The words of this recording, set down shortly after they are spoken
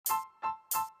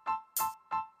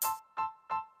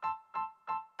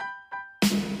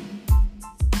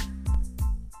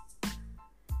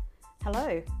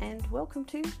Hello and welcome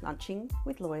to Lunching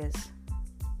with Lawyers.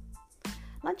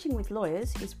 Lunching with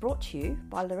Lawyers is brought to you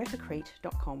by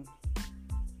lorettacrete.com.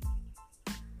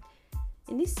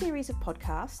 In this series of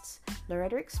podcasts,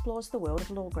 Loretta explores the world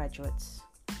of law graduates.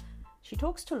 She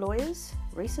talks to lawyers,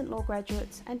 recent law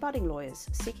graduates and budding lawyers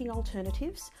seeking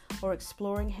alternatives or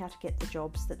exploring how to get the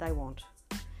jobs that they want.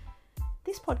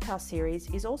 This podcast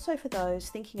series is also for those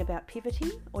thinking about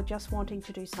pivoting or just wanting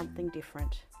to do something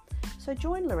different. So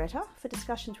join Loretta for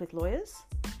discussions with lawyers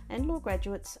and law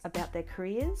graduates about their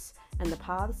careers and the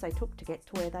paths they took to get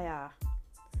to where they are.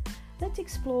 Let's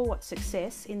explore what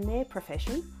success in their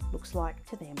profession looks like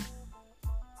to them.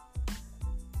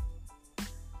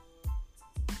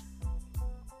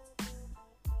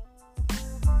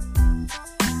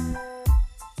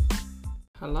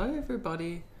 Hello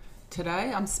everybody.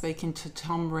 Today I'm speaking to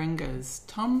Tom Rengers.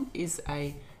 Tom is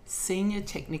a Senior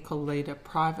Technical Leader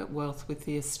Private Wealth with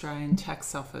the Australian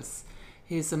Tax Office.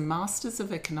 He is a Masters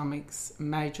of Economics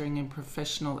majoring in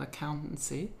Professional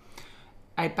Accountancy,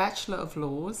 a Bachelor of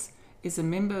Laws, is a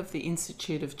member of the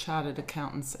Institute of Chartered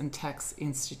Accountants and Tax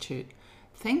Institute.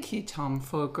 Thank you, Tom,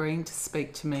 for agreeing to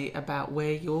speak to me about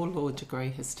where your law degree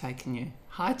has taken you.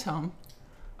 Hi, Tom.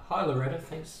 Hi, Loretta.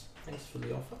 Thanks for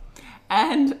the offer.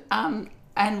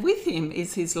 And with him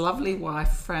is his lovely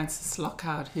wife, Frances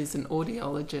Lockhart, who's an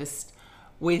audiologist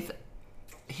with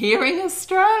Hearing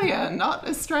Australia, not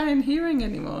Australian Hearing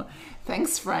anymore.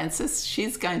 Thanks, Frances.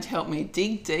 She's going to help me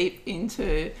dig deep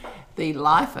into the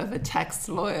life of a tax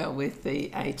lawyer with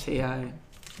the ATO.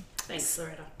 Thanks,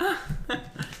 Loretta.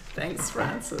 Thanks,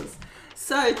 Frances.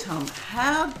 So, Tom,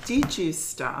 how did you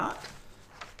start?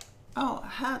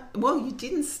 You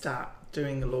didn't start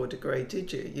doing a law degree,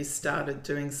 did you? You started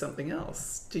doing something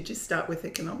else. Did you start with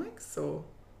economics or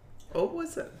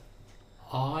was it?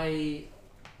 I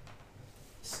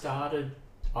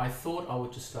thought I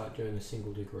would just start doing a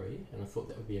single degree, and I thought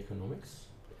that would be economics.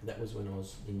 That was when I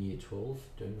was in year 12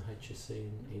 doing the HSC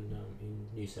in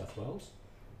New South Wales.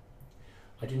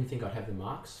 I didn't think I'd have the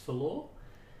marks for law,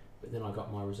 but then I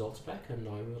got my results back and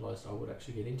I realised I would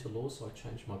actually get into law, so I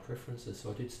changed my preferences. So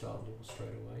I did start law straight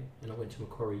away, and I went to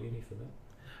Macquarie Uni for that.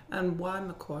 And why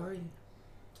Macquarie?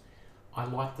 I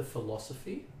liked the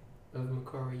philosophy of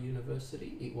Macquarie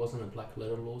University. It wasn't a black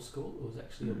letter law school. It was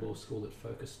actually a law school that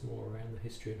focused more around the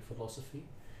history and philosophy,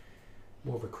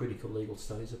 more of a critical legal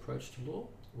studies approach to law,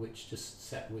 which just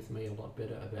sat with me a lot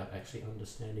better about actually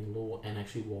understanding law and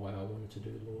actually why I wanted to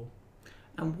do law.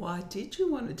 And why did you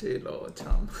want to do law,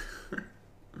 Tom?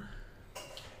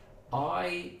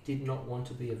 I did not want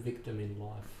to be a victim in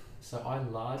life. So I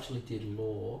largely did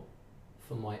law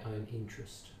for my own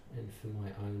interest and for my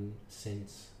own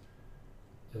sense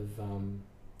of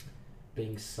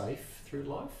being safe through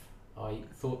life. I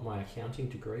thought my accounting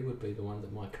degree would be the one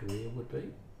that my career would be.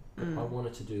 But I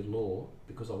wanted to do law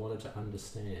because I wanted to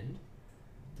understand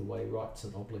the way rights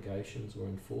and obligations were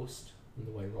enforced and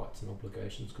the way rights and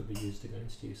obligations could be used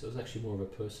against you. So it was actually more of a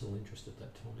personal interest at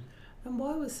that time. And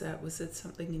why was that? Was it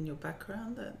something in your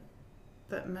background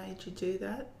that made you do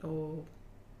that, or?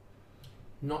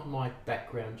 Not my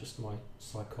background, just my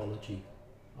psychology.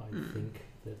 I think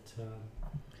that,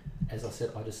 as I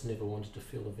said, I just never wanted to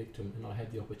feel a victim, and I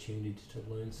had the opportunity to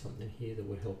learn something here that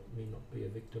would help me not be a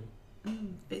victim.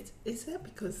 Is that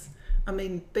because,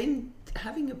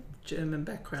 having a German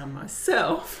background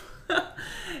myself,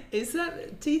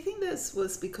 do you think that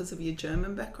was because of your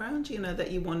German background,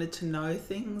 that you wanted to know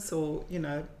things or,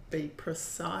 be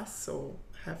precise or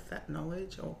have that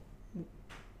knowledge, or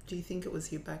do you think it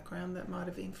was your background that might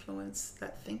have influenced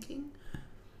that thinking?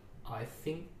 I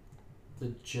think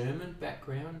the German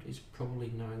background is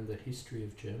probably knowing the history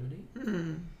of Germany,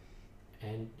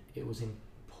 and it was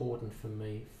important for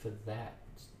me for that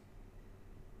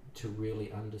to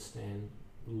really understand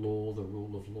law, the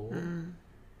rule of law.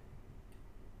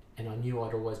 And I knew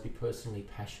I'd always be personally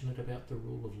passionate about the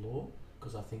rule of law,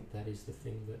 because I think that is the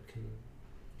thing that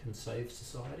can save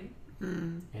society,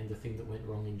 and the thing that went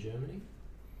wrong in Germany.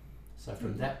 So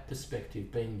from that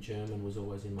perspective, being German was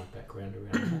always in my background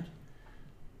around that.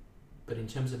 But in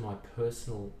terms of my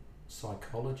personal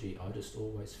psychology, I just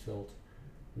always felt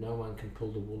no one can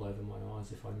pull the wool over my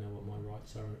eyes if I know what my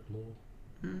rights are at law.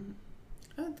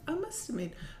 I must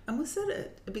admit, and was that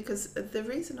it? Because the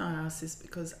reason I asked is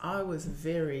because I was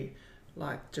very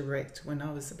direct when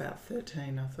I was about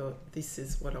 13. I thought, this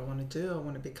is what I want to do. I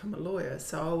want to become a lawyer.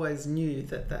 So I always knew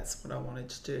that that's what I wanted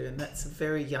to do, and that's a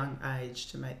very young age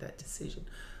to make that decision.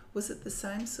 Was it the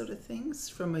same sort of things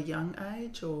from a young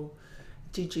age, or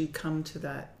did you come to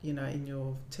that, in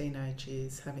your teenage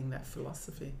years, having that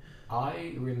philosophy?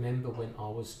 I remember when I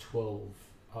was 12,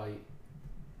 I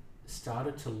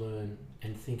started to learn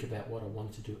and think about what I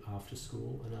wanted to do after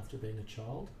school and after being a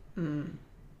child. Mm.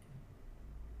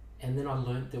 And then I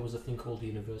learnt there was a thing called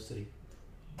university.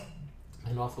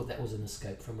 And I thought that was an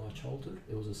escape from my childhood.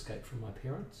 It was an escape from my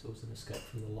parents. It was an escape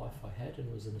from the life I had, and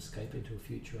it was an escape into a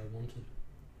future I wanted.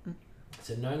 Mm.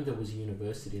 So knowing there was a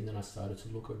university, and then I started to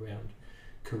look around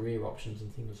career options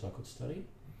and things I could study.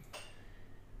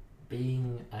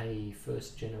 Being a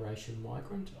first generation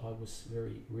migrant, I was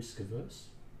very risk averse.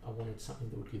 I wanted something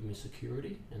that would give me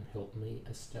security and help me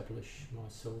establish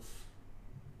myself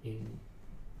in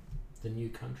the new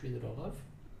country that I love.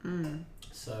 Mm.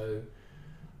 So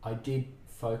I did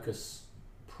focus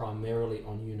primarily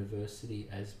on university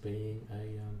as being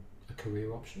a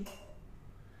career option,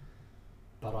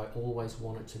 but I always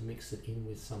wanted to mix it in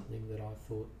with something that I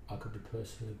thought I could be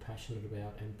personally passionate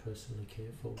about and personally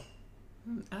care for.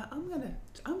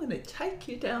 I'm gonna take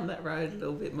you down that road a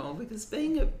little bit more, because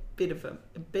being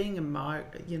a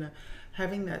migrant, you know,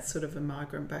 having that sort of a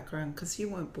migrant background, because you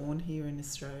weren't born here in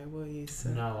Australia, were you? So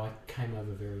no, I came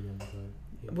over very young though.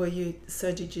 Yeah. were you?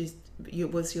 So did you?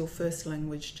 Was your first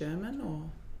language German, or?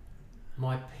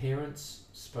 My parents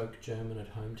spoke German at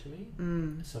home to me,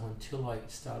 so until I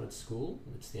started school,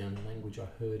 it's the only language I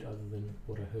heard other than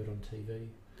what I heard on TV.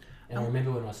 And I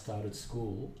remember when I started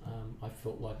school, I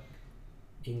felt like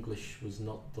English was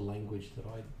not the language that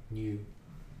I knew,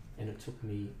 and it took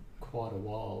me quite a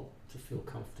while to feel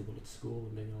comfortable at school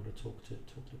and being able to talk to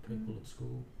people at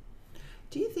school.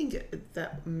 Do you think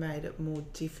that made it more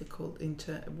difficult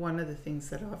one of the things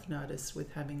that I've noticed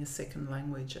with having a second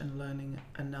language and learning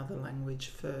another language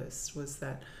first was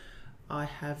that I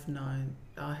have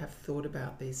thought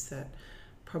about this, that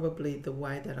probably the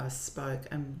way that I spoke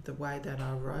and the way that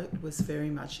I wrote was very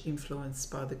much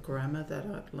influenced by the grammar that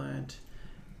I'd learnt,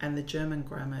 and the German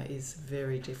grammar is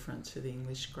very different to the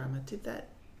English grammar. Did that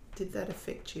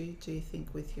affect you, do you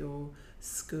think, with your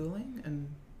schooling?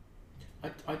 And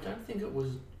I don't think it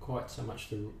was quite so much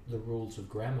the rules of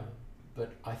grammar,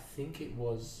 but I think it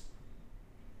was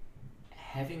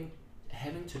having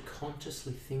to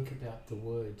consciously think about the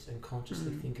words and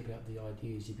consciously think about the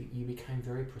ideas. You became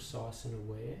very precise and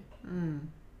aware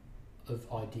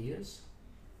of ideas.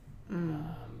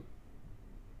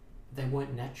 They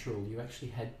weren't natural. You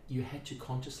had to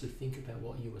consciously think about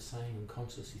what you were saying and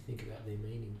consciously think about their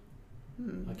meaning.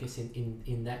 I guess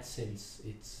in that sense,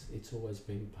 it's always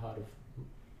been part of.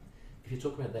 If you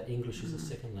talk about that English as a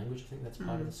second language, I think that's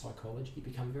part of the psychology. You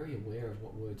become very aware of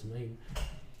what words mean,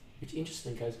 which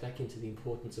interestingly goes back into the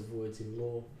importance of words in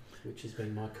law, which has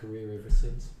been my career ever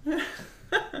since.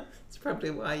 That's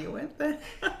probably why you went there.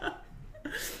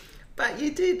 But you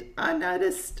did, I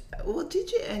noticed, well,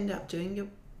 did you end up doing your,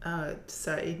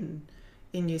 so in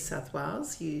New South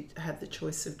Wales, you had the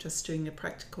choice of just doing a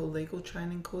practical legal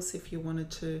training course if you wanted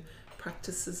to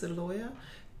practice as a lawyer?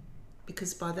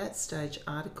 Because by that stage,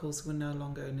 articles were no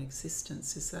longer in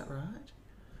existence, is that right?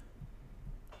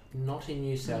 Not in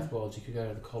New South Wales. You could go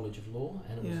to the College of Law,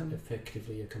 and it was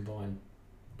effectively a combined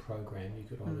program. You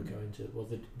could either go into, well,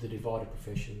 the divided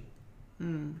profession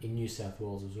in New South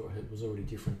Wales was already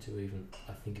different to even,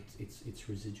 I think it's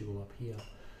residual up here.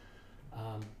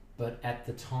 But at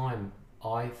the time,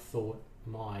 I thought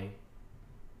my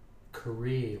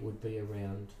career would be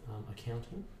around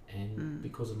accounting, and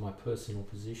because of my personal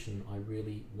position, I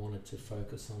really wanted to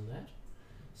focus on that.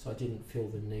 So I didn't feel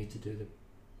the need to do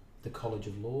the College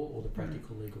of Law or the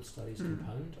practical legal studies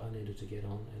component. I needed to get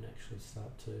on and actually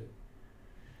start to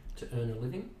earn a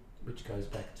living, which goes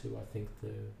back to, I think,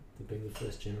 the being the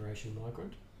first generation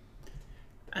migrant.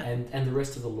 And the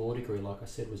rest of the law degree, like I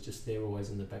said, was just there always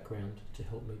in the background to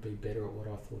help me be better at what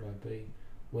I thought I'd be.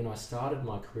 When I started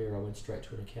my career, I went straight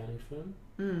to an accounting firm,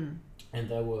 and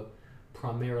they were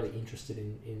primarily interested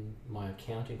in my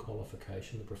accounting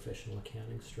qualification, the professional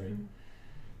accounting stream.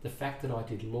 The fact that I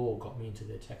did law got me into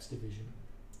their tax division.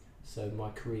 So my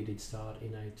career did start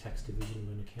in a tax division of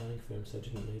an accounting firm, so I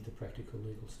didn't need the practical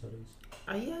legal studies.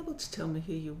 Are you able to tell me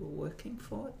who you were working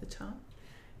for at the time?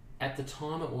 At the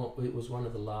time, it was one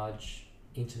of the large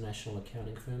international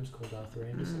accounting firms called Arthur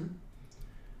Anderson.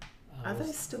 Are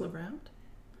they still around?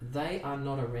 They are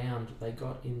not around. They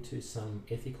got into some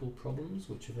ethical problems,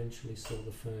 which eventually saw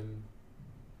the firm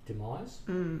demise.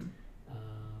 You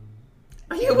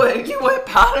weren't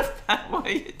part of that, were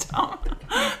you, Tom?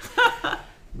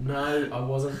 No, I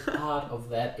wasn't part of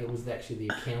that. It was actually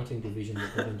the accounting division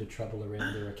that got into trouble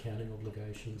around their accounting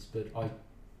obligations. But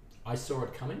I saw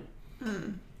it coming,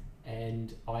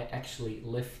 and I actually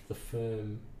left the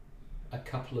firm a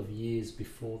couple of years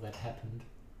before that happened.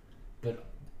 But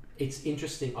it's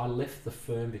interesting, I left the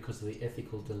firm because of the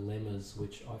ethical dilemmas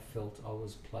which I felt I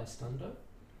was placed under.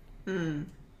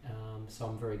 So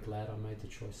I'm very glad I made the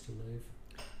choice to leave.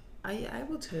 Are you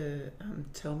able to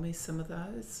tell me some of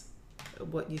those?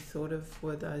 What you thought of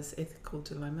were those ethical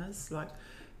dilemmas, like,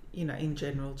 you know, in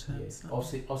general terms? Yeah.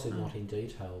 Obviously not in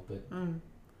detail, but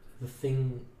the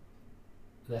thing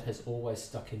that has always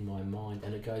stuck in my mind,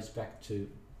 and it goes back to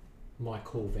my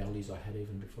core values I had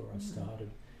even before I started,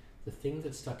 the thing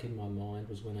that stuck in my mind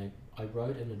was when I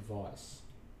wrote an advice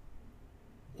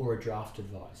or a draft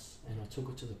advice and I took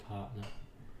it to the partner,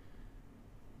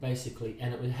 basically,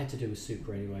 and it had to do with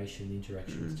superannuation, the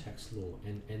interaction with tax law,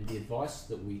 and the advice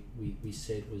that we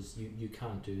said was you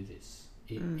can't do this.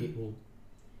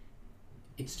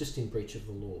 It's just in breach of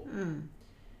the law.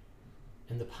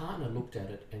 And the partner looked at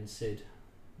it and said,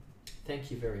 thank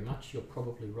you very much, you're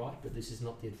probably right, but this is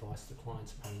not the advice the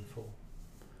client's paying for.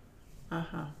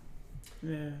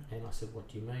 Yeah. And I said, what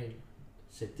do you mean? I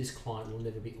said, this client will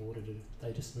never be audited,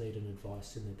 they just need an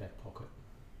advice in their back pocket.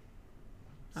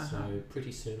 So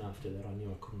pretty soon after that I knew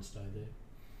I couldn't stay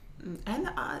there. And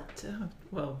I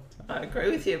agree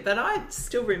with you, but I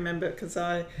still remember, because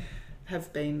I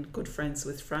have been good friends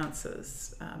with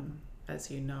Francis, as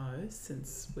you know,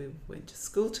 since we went to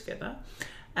school together.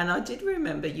 And I did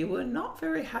remember you were not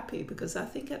very happy because I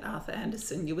think at Arthur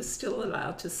Andersen you were still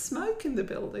allowed to smoke in the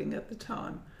building at the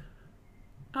time.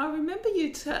 I remember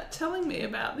you telling me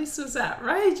about this was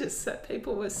outrageous that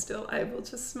people were still able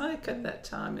to smoke at that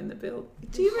time in the building.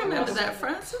 Do you remember that,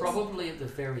 Francis? Probably at the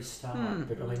very start,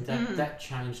 but I mean that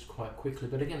changed quite quickly.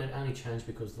 But again, it only changed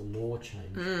because the law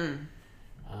changed.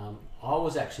 I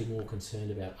was actually more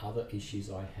concerned about other issues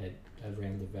I had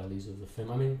around the values of the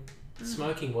firm. I mean,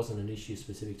 smoking wasn't an issue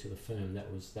specific to the firm.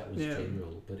 That was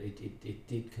general, but it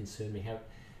did concern me.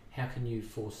 How can you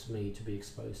force me to be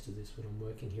exposed to this when I'm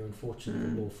working here? Unfortunately,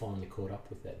 the law finally caught up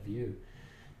with that view.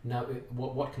 Now,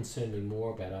 what concerned me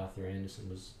more about Arthur Andersen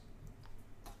was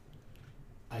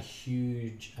a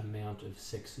huge amount of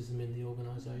sexism in the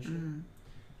organisation.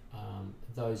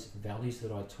 Those values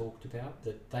that I talked about,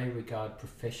 that they regard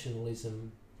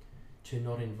professionalism to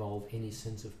not involve any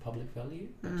sense of public value,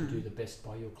 but to do the best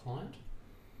by your client.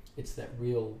 It's that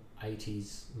real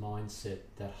 80s mindset,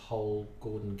 that whole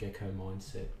Gordon Gekko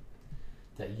mindset,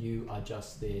 that you are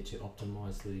just there to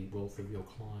optimise the wealth of your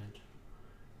client.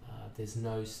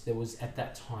 There was at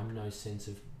that time no sense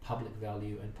of public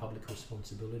value and public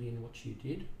responsibility in what you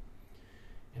did.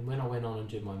 And when I went on and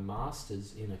did my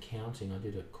master's in accounting, I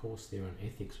did a course there on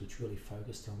ethics, which really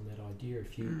focused on that idea.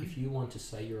 If you want to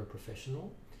say you're a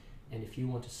professional, and if you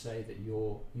want to say that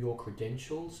your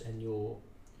credentials and your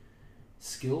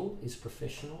skill is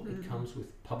professional, it comes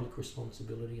with public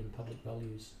responsibility and public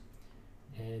values.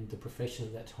 And the profession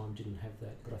at that time didn't have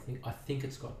that, but I think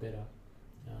it's got better.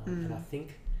 And I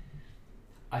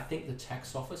think the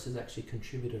tax office has actually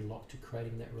contributed a lot to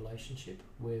creating that relationship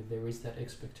where there is that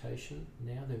expectation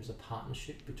now. There's a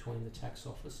partnership between the tax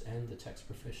office and the tax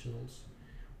professionals,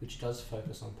 which does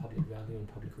focus on public value and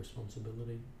public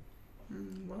responsibility.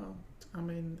 Well, I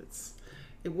mean,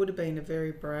 it would have been a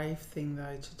very brave thing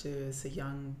though to do as a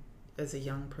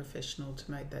young professional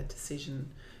to make that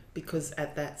decision, because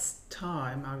at that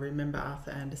time I remember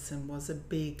Arthur Andersen was a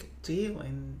big deal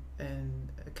in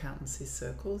accountancy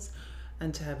circles,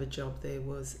 and to have a job there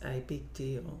was a big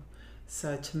deal.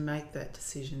 So to make that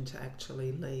decision to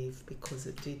actually leave because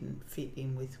it didn't fit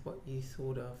in with what you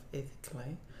thought of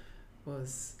ethically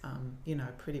was, a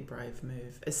pretty brave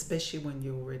move, especially when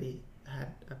you already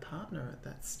had a partner at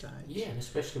that stage. Yeah, and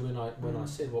especially when I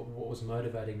said what was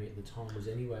motivating me at the time was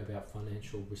anyway about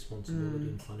financial responsibility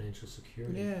and financial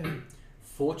security. Yeah.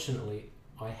 Fortunately,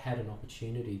 I had an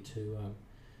opportunity to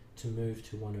move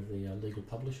to one of the legal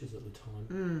publishers at the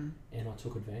time, and I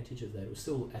took advantage of that. It was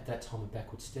still at that time a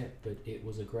backward step, but it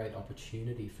was a great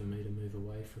opportunity for me to move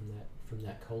away from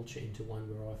that culture into one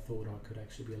where I thought I could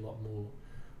actually be a lot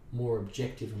more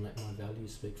objective and let my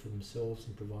values speak for themselves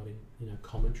in providing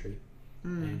commentary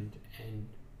and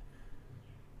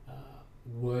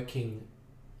working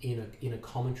in a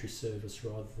commentary service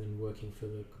rather than working for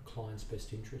the client's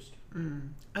best interest.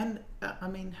 And I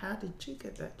mean, how did you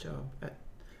get that job at?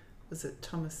 Was it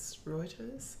Thomas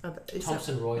Reuters?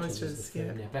 Thomson Reuters is the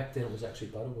firm. Now, back then it was actually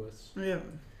Butterworth's. Yeah.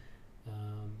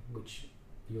 Which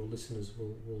your listeners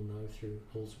will know through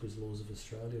Halsbury's Laws of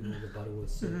Australia and all the Butterworth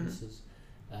services.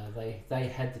 They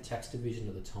had the tax division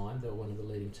at the time. They were one of the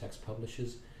leading tax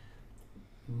publishers.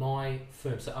 My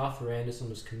firm, so Arthur Andersen,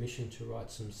 was commissioned to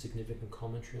write some significant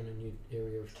commentary on a new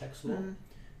area of tax law,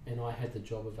 and I had the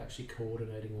job of actually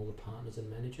coordinating all the partners and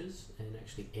managers and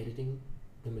actually editing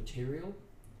the material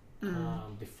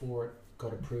before it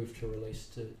got approved to release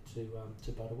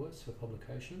to Butterworth for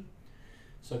publication.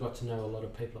 So I got to know a lot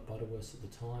of people at Butterworth at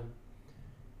the time,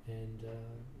 and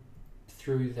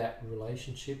through that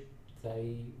relationship,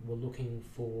 they were looking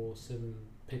for some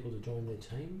people to join their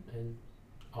team, and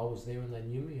I was there and they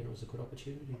knew me, and it was a good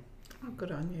opportunity. Oh,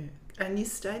 good on you. And you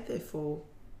stayed there for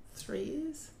 3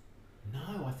 years?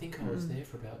 No, I think I was there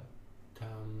for about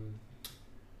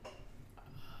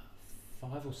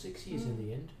 5 or 6 years in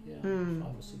the end. Yeah,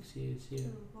 5 or 6 years, yeah.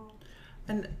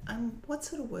 And what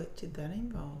sort of work did that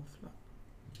involve?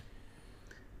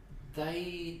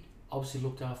 They obviously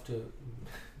looked after,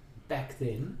 back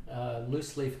then,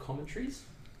 loose leaf commentaries.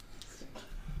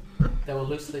 They were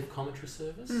loose leaf commentary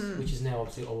service, which is now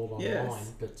obviously all online,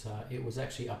 but it was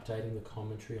actually updating the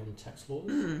commentary on tax laws.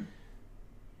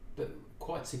 But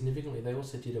quite significantly, they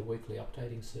also did a weekly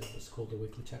updating service called the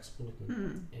Weekly Tax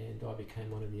Bulletin, and I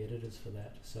became one of the editors for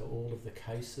that. So all of the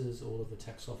cases, all of the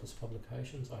tax office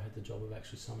publications, I had the job of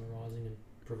actually summarising and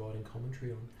providing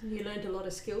commentary on. You learned a lot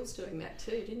of skills doing that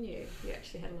too, didn't you? You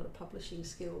actually had a lot of publishing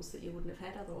skills that you wouldn't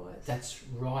have had otherwise. That's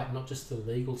right, not just the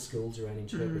legal skills around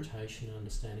interpretation and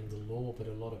understanding the law, but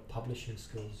a lot of publishing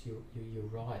skills. You're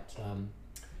right.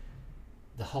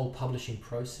 The whole publishing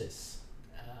process,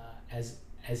 as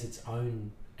its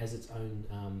own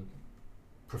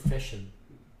profession,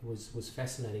 was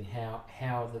fascinating.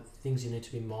 How the things you need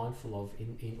to be mindful of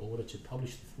in order to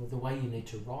publish, the way you need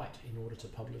to write in order to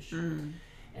publish.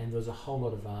 And there was a whole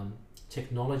lot of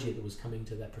technology that was coming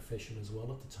to that profession as well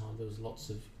at the time. There was lots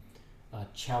of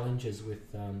challenges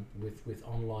with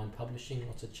online publishing,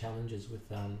 lots of challenges with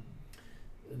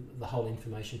the whole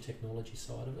information technology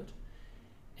side of it.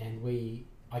 And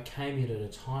I came in at a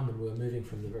time when we were moving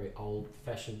from the very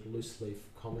old-fashioned loose-leaf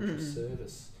commentary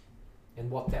service,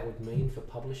 and what that would mean for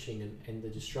publishing and the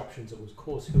disruptions it would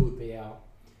cause. Who would be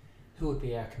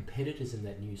our competitors in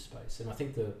that new space? And I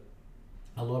think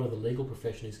a lot of the legal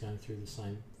profession is going through the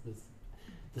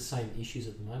same issues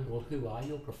at the moment. Well, who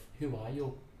are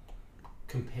your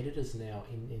competitors now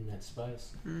in that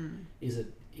space? Is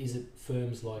it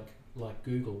firms like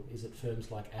Google? Is it firms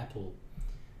like Apple?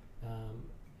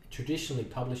 Traditionally,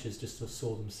 publishers just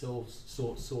saw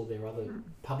their other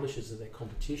publishers as their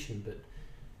competition, but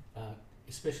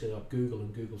especially like Google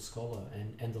and Google Scholar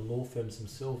and the law firms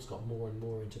themselves got more and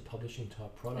more into publishing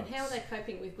type products. And how are they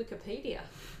coping with Wikipedia?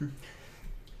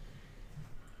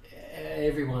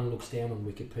 Everyone looks down on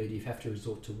Wikipedia. If you have to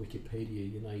resort to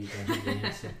Wikipedia, you know you don't have the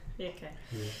answer. Okay.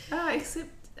 Yeah. Except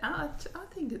I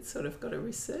think it's sort of got a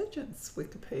resurgence,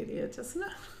 Wikipedia, doesn't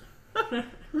it?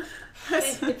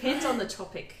 It depends on the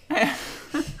topic.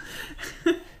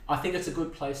 I think it's a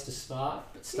good place to start,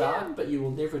 but you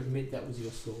will never admit that was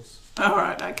your source. All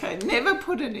right, okay. Never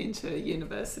put it into a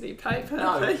university paper.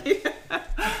 No.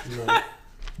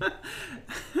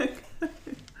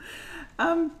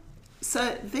 No.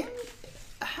 So then,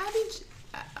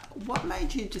 what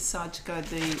made you decide to go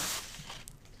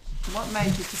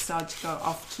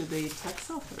off to the tax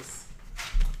office?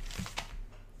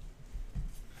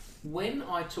 When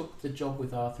I took the job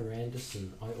with Arthur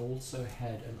Andersen, I also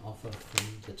had an offer from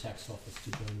the tax office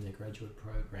to join their graduate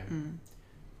program.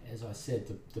 As I said,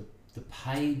 the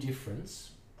pay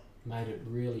difference made it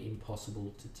really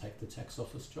impossible to take the tax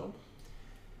office job.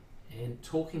 And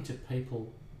talking to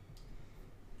people,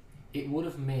 it would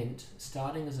have meant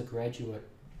starting as a graduate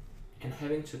and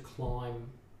having to climb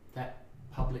that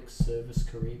public service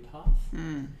career path.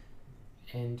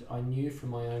 And I knew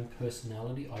from my own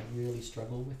personality I'd really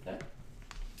struggle with that.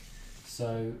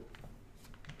 So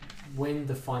when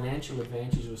the financial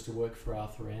advantage was to work for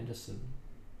Arthur Andersen,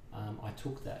 I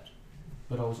took that.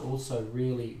 But I was also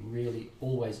really, really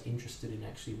always interested in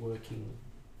actually working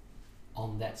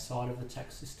on that side of the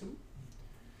tax system.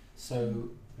 So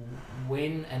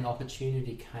when an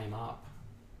opportunity came up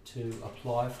to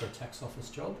apply for a tax office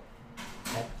job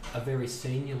at a very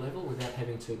senior level without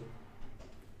having to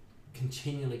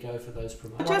continually go for those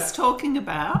promotions. Just talking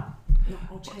about. No,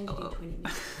 I'll change it in 20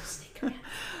 minutes. Stick around.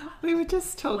 We were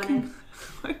just talking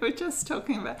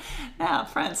about. Now,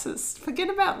 Francis, forget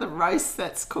about the roast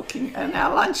that's cooking and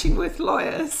our lunching with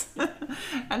lawyers,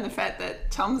 and the fact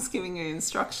that Tom's giving you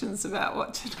instructions about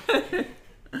what to do.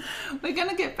 We're going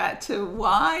to get back to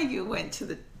why you went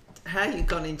to how you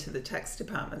got into the tax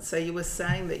department. So you were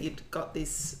saying that you'd got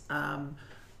this.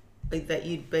 That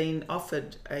you'd been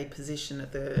offered a position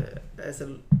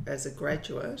as a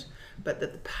graduate, but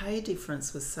that the pay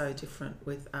difference was so different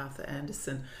with Arthur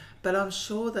Andersen. But I'm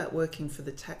sure that working for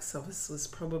the tax office was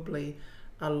probably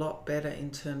a lot better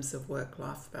in terms of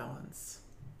work-life balance.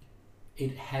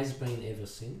 It has been ever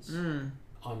since.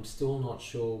 I'm still not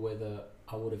sure whether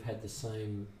I would have had the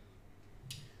same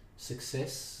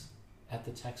success at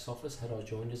the tax office had I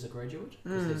joined as a graduate,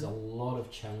 because there's a lot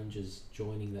of challenges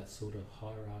joining that sort of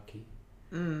hierarchy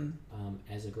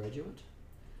as a graduate.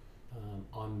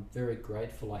 I'm very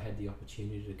grateful I had the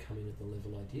opportunity to come in at the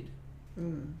level I did.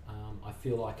 I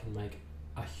feel I can make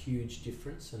a huge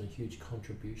difference and a huge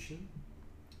contribution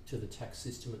to the tax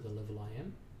system at the level I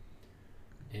am.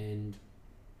 And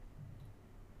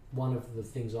one of the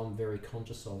things I'm very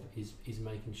conscious of is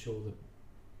making sure that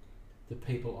the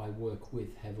people I work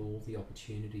with have all the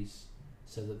opportunities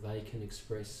so that they can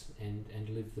express and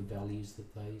live the values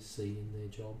that they see in their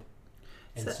job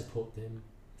and support them.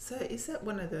 So is that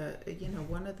one of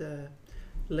the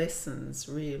lessons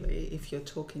really, if you're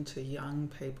talking to young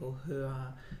people who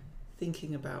are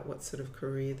thinking about what sort of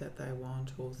career that they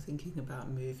want or thinking about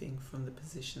moving from the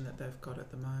position that they've got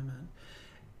at the moment,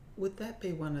 would that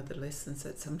be one of the lessons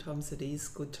that sometimes it is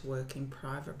good to work in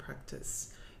private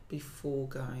practice before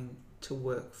going to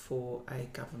work for a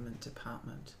government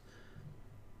department?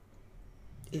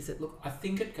 Is it? Look, I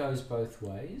think it goes both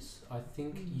ways. I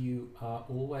think you are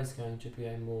always going to be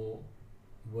a more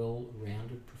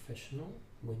well-rounded professional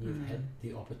when you've had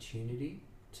the opportunity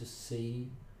to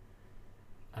see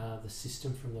the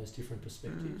system from those different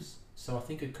perspectives. So I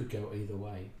think it could go either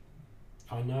way.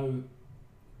 I know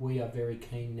we are very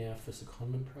keen now for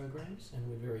secondment programs, and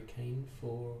we're very keen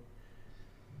for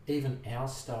even our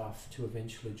staff to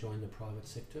eventually join the private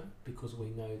sector, because we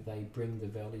know they bring the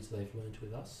values they've learnt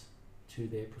with us to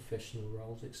their professional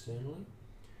roles externally.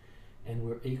 And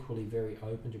we're equally very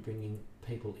open to bringing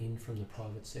people in from the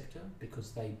private sector,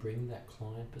 because they bring that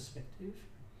client perspective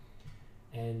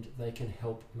and they can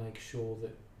help make sure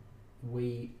that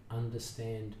we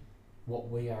understand what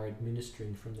we are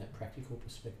administering from that practical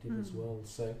perspective as well.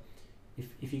 So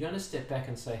if you're going to step back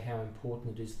and say how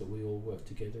important it is that we all work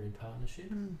together in partnership,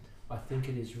 I think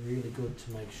it is really good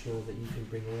to make sure that you can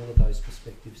bring all of those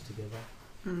perspectives together.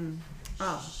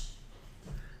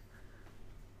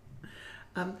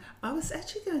 I was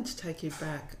actually going to take you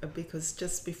back because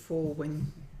just before,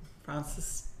 when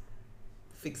Francis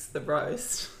fixed the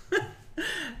roast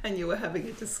and you were having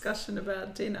a discussion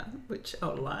about dinner,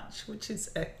 lunch, which is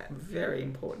very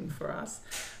important for us,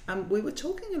 we were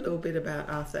talking a little bit about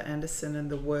Arthur Andersen and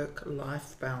the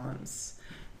work-life balance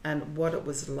and what it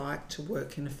was like to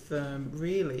work in a firm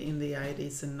really in the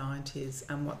 80s and 90s,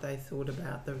 and what they thought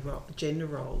about the gender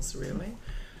roles really.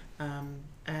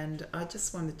 And I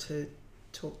just wanted to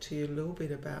talk to you a little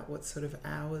bit about what sort of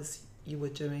hours you were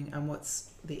doing and what's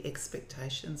the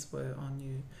expectations were on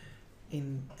you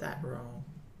in that role.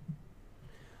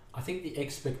 I think the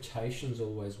expectations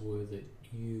always were that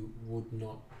you would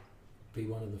not be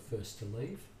one of the first to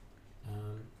leave,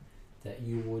 that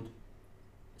you would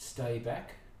stay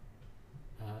back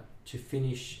to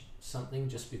finish something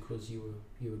just because you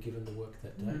were given the work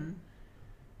that day.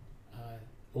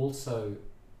 Also,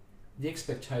 the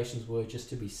expectations were just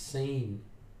to be seen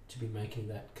to be making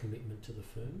that commitment to the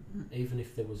firm, even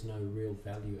if there was no real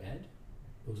value add.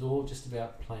 It was all just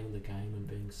about playing the game and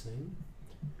being seen.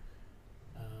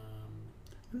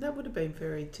 And that would have been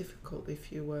very difficult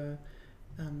if you were,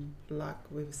 like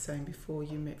we were saying before,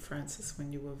 you met Francis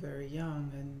when you were very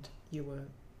young and you were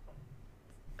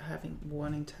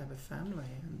wanting to have a family,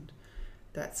 and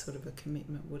that sort of a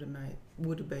commitment would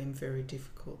have been very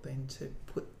difficult then to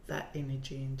put that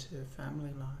energy into a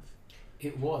family life.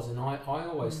 It was, and I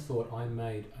always thought I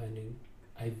made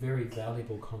a very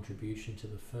valuable contribution to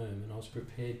the firm, and I was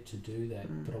prepared to do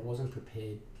that, but I wasn't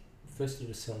prepared firstly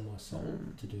to sell my soul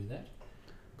to do that,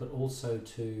 but also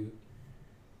to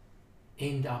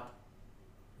end up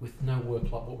with no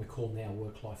what we call now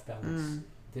work-life balance.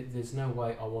 There's no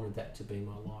way I wanted that to be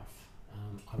my life.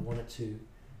 I wanted to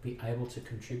be able to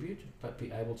contribute, but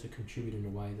be able to contribute in a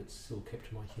way that still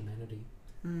kept my humanity.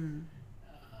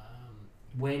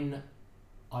 When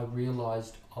I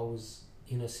realised I was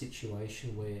in a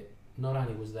situation where not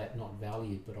only was that not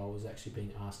valued, but I was actually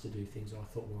being asked to do things I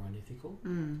thought were unethical,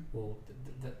 well,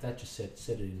 that just set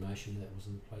it in motion. That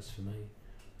wasn't the place for me.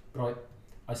 But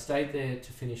I stayed there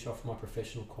to finish off my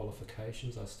professional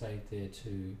qualifications. I stayed there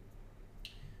to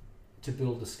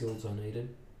build the skills I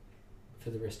needed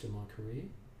for the rest of my career.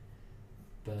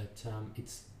 But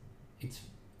it's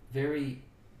very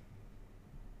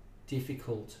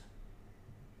difficult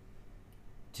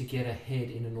to get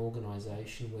ahead in an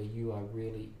organisation where you are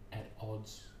really at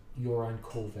odds. Your own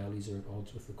core values are at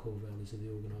odds with the core values of the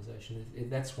organisation.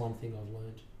 That's one thing I've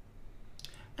learned.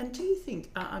 And do you think,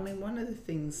 one of the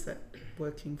things that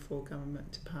working for a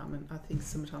government department, I think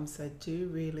sometimes they do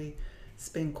really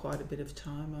spend quite a bit of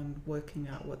time on working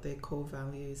out what their core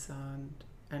values are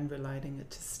and relating it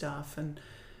to staff, and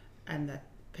that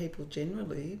people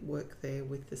generally work there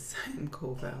with the same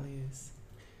core values.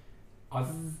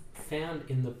 I've found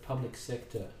in the public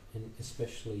sector, and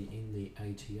especially in the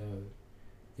ATO,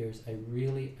 there is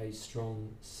a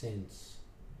strong sense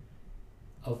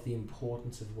of the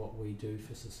importance of what we do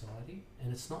for society,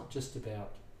 and it's not just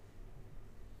about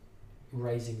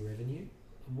raising revenue.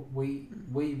 We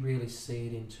really see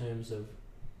it in terms of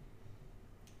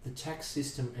the tax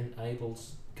system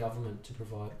enables government to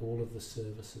provide all of the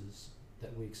services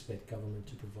that we expect government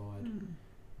to provide.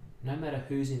 No matter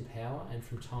who's in power, and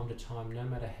from time to time, no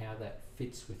matter how that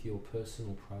fits with your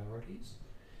personal priorities,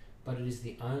 but it is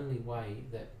the only way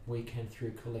that we can,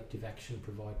 through collective action,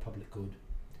 provide public good.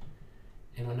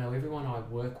 And I know everyone I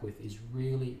work with is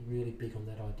really, really big on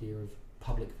that idea of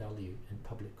public value and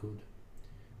public good.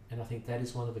 And I think that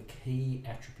is one of the key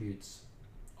attributes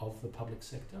of the public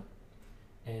sector.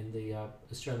 And the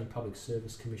Australian Public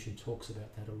Service Commission talks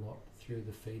about that a lot through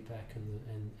the feedback and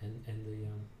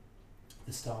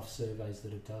the staff surveys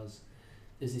that it does.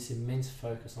 There's this immense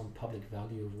focus on public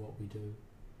value of what we do.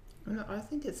 Well, I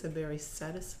think it's a very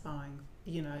satisfying,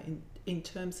 in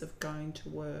terms of going to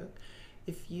work.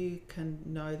 If you can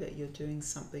know that you're doing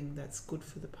something that's good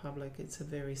for the public, it's a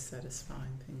very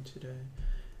satisfying thing to do,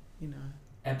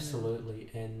 Absolutely.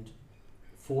 Yeah. And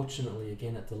fortunately,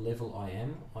 again, at the level I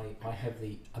am, I have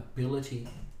the ability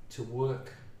to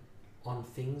work on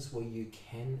things where you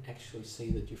can actually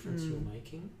see the difference you're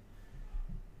making,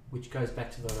 which goes back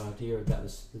to that idea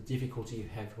about the difficulty you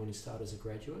have when you start as a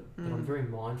graduate. But I'm very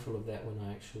mindful of that when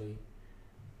I actually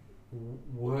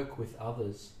work with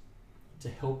others to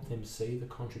help them see the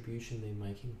contribution they're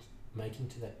making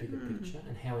to that bigger picture,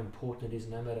 and how important it is,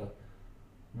 no matter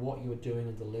what you're doing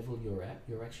and the level you're at,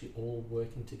 you're actually all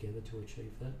working together to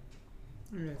achieve that.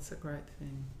 Yeah, it's a great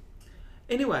thing.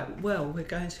 Anyway, well, we're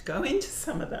going to go into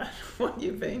some of that, what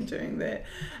you've been doing there.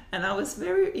 And I was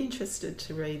very interested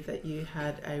to read that you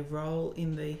had a role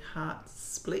in the Heart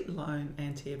Split Loan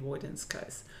anti-avoidance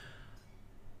case.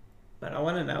 But I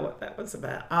want to know what that was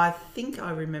about. I think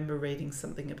I remember reading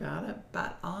something about it,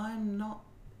 but I'm not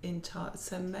entirely.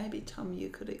 So maybe, Tom, you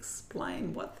could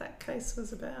explain what that case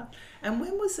was about. And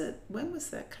when was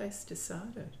that case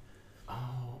decided?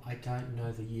 Oh, I don't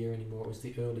know the year anymore. It was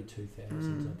the early 2000s,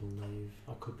 I believe.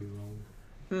 I could be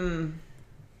wrong.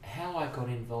 How I got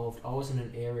involved, I was in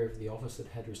an area of the office that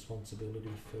had responsibility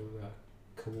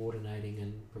for coordinating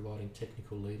and providing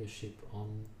technical leadership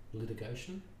on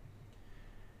litigation.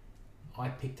 I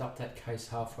picked up that case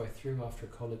halfway through after a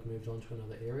colleague moved on to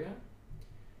another area.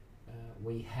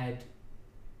 We had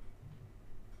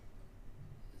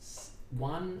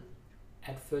one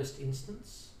at first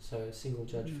instance, so a single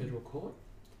judge federal court,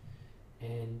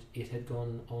 and it had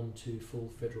gone on to full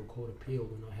federal court appeal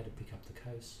when I had to pick up the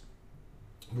case.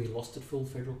 We lost at full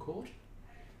federal court,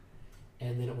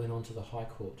 and then it went on to the High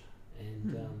Court.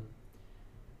 And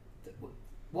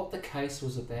what the case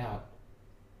was about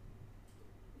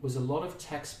was a lot of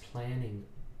tax planning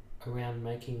around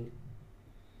making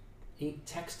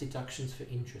tax deductions for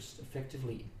interest,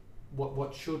 effectively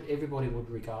what should everybody would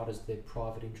regard as their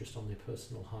private interest on their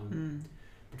personal home,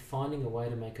 but finding a way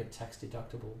to make it tax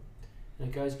deductible. And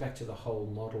it goes back to the whole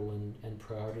model and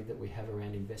priority that we have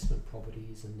around investment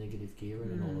properties and negative gearing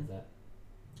and all of that.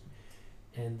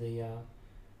 And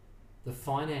the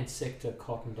finance sector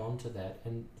cottoned onto that,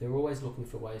 and they're always looking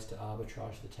for ways to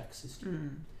arbitrage the tax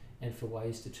system and for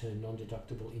ways to turn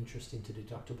non-deductible interest into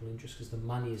deductible interest, because the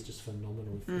money is just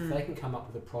phenomenal. If they can come up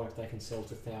with a product they can sell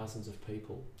to thousands of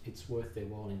people, it's worth their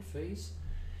while in fees,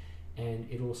 and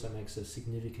it also makes a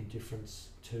significant difference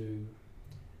to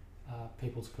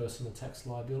people's personal tax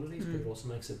liabilities, but it also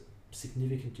makes a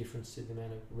significant difference to the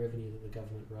amount of revenue that the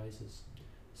government raises.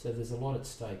 So there's a lot at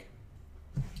stake.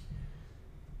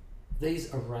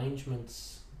 These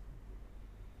arrangements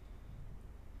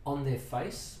on their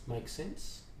face make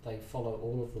sense. They follow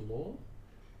all of the law,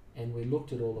 and we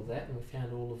looked at all of that and we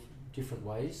found all of different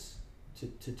ways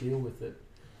to deal with it.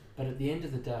 But at the end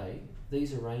of the day,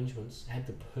 these arrangements had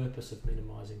the purpose of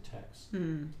minimising tax.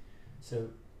 So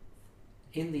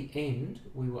in the end,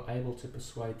 we were able to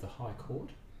persuade the High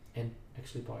Court, and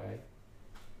actually by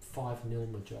a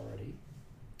 5-0 majority,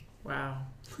 wow,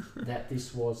 that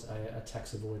this was a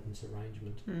tax avoidance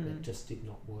arrangement that just did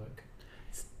not work.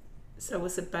 So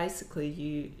was it basically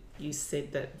you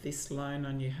said that this loan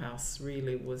on your house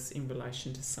really was in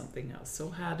relation to something else,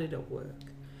 or how did it work?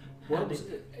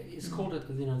 It's called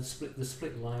the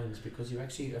split loans, because you're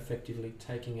actually effectively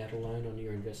taking out a loan on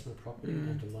your investment property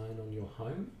and a loan on your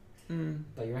home,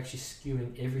 but you're actually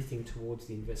skewing everything towards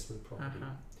the investment property.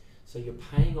 So you're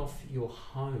paying off your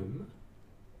home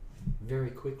very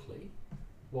quickly,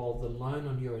 while the loan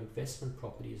on your investment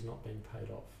property is not being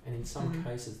paid off. And in some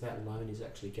cases, that loan is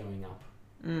actually going up.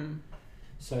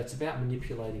 So it's about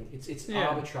manipulating. It's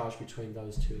arbitrage between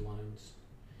those two loans.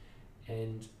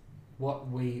 And what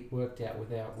we worked out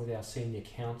with our senior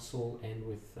counsel and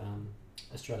with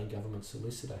Australian Government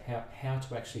Solicitor, how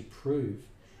to actually prove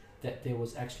that there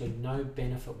was actually no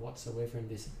benefit whatsoever in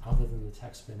this other than the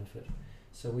tax benefit.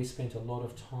 So we spent a lot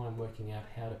of time working out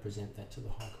how to present that to the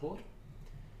High Court.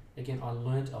 Again, I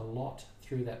learnt a lot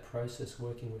through that process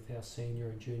working with our senior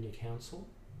and junior counsel.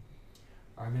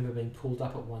 I remember being pulled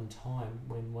up at one time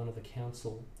when one of the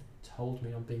counsel told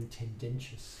me I'm being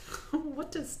tendentious.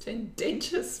 What does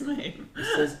tendentious mean? It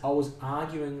says I was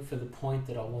arguing for the point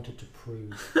that I wanted to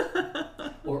prove,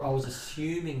 or I was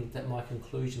assuming that my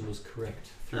conclusion was correct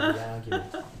through the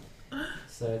argument.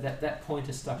 So that point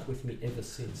has stuck with me ever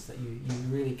since, that you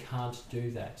really can't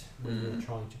do that when you're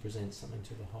trying to present something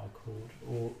to the High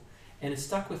Court. And it's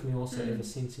stuck with me also ever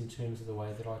since in terms of the way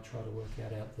that I try to work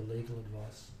out the legal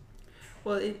advice.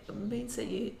 Well, it means that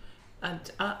you...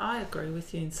 And I agree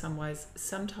with you in some ways.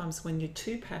 Sometimes when you're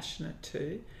too passionate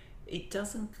too, it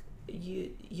doesn't...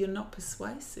 You're not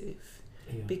persuasive.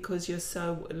 Yeah. Because you're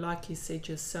so, like you said,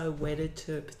 you're so wedded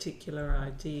to a particular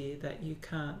idea that you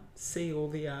can't see all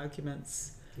the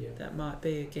arguments that might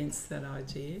be against that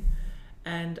idea.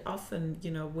 And often,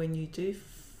 when you do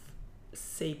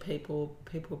see people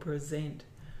present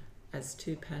as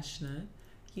too passionate,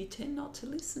 you tend not to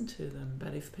listen to them.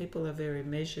 But if people are very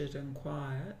measured and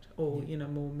quiet, or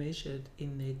more measured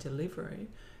in their delivery,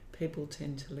 people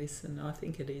tend to listen. I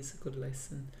think it is a good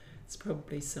lesson. It's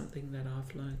probably something that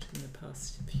I've learnt in the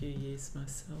past few years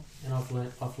myself. And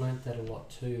I've learnt that a lot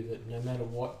too, that no matter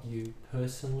what you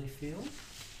personally feel,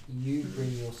 you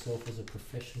bring yourself as a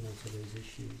professional to these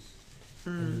issues.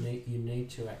 And you need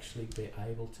to actually be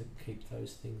able to keep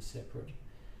those things separate.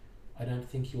 I don't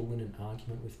think you'll win an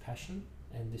argument with passion,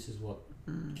 and this is what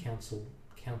counsel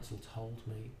told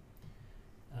me.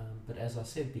 But as I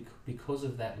said, because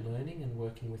of that learning and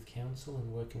working with counsel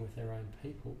and working with our own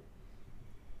people,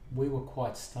 we were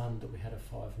quite stunned that we had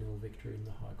a 5-0 victory in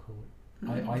the High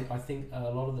Court. I think a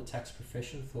lot of the tax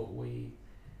profession thought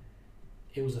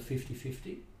it was a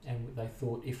 50-50, and they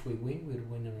thought if we win, we'd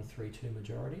win in a 3-2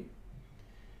 majority.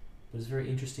 It was very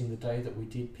interesting the day that we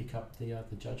did pick up the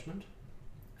judgment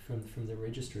from the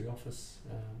registry office.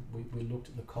 We looked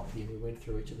at the copy and we went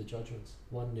through each of the judgments.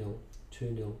 1-0,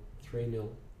 2-0, 3-0,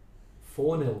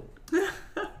 4-0,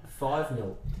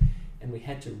 5-0. And we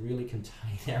had to really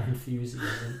contain our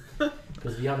enthusiasm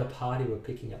because the other party were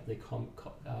picking up their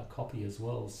copy as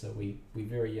well. So we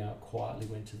very quietly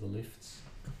went to the lifts,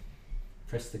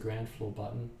 pressed the ground floor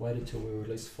button, waited till we were at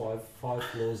least five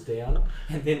floors down,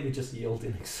 and then we just yelled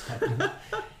in excitement.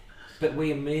 But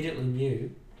we immediately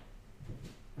knew,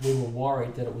 we were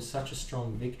worried that it was such a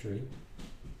strong victory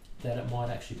that it might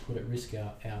actually put at risk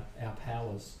our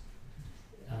powers.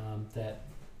 That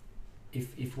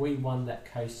if we won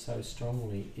that case so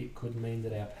strongly, it could mean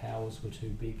that our powers were too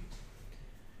big.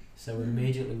 So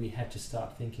immediately we had to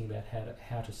start thinking about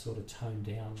how to sort of tone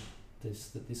down this,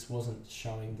 that this wasn't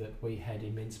showing that we had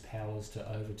immense powers to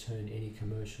overturn any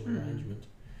commercial arrangement.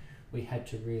 We had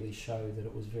to really show that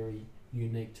it was very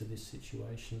unique to this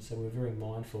situation. So we're very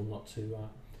mindful not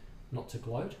to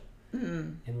gloat,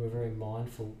 and we're very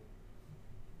mindful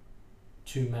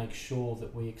to make sure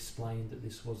that we explained that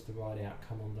this was the right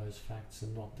outcome on those facts,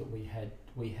 and not that we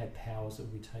had powers that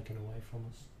would be taken away from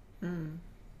us.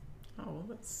 Oh,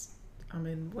 well,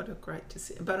 what a great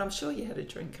decision. But I'm sure you had a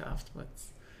drink afterwards.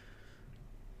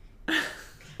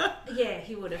 Yeah,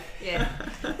 he would have. Yeah.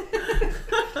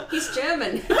 He's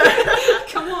German.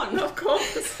 Come on. Of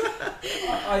course.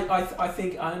 I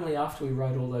think only after we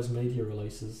wrote all those media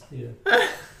releases. Yeah.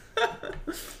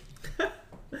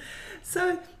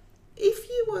 So, if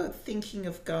you were thinking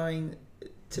of going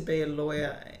to be a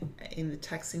lawyer in the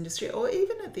tax industry, or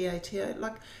even at the ATO,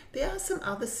 like there are some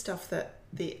other stuff that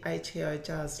the ATO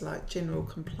does, like general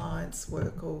compliance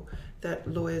work, or that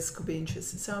lawyers could be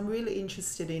interested. So I'm really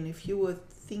interested in, if you were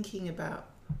thinking about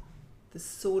the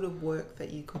sort of work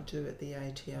that you could do at the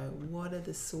ATO, what are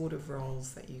the sort of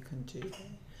roles that you can do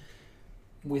there?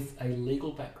 With a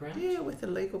legal background? Yeah, with a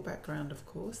legal background, of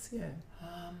course, yeah.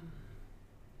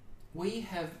 We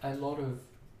have a lot of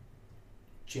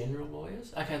general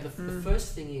lawyers. Okay, the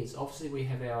first thing is, obviously we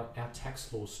have our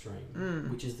tax law stream,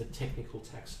 which is the technical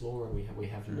tax law, and we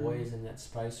have lawyers in that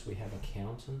space, we have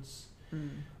accountants.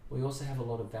 We also have a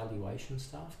lot of valuation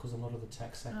staff, because a lot of the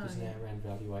Tax Act is now around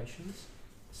valuations.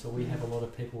 So we have a lot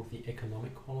of people with the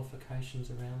economic qualifications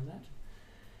around that.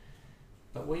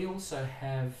 But we also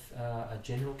have a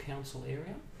general counsel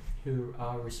area who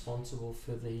are responsible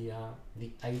for the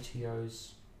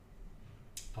ATO's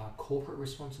corporate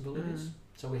responsibilities.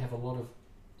 So we have a lot of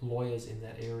lawyers in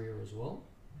that area as well,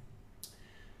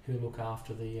 who look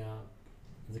after the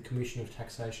Commission of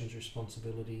Taxation's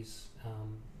responsibilities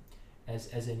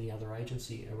as any other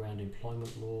agency around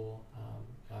employment law,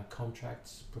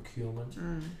 contracts, procurement.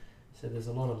 So there's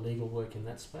a lot of legal work in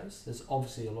that space. There's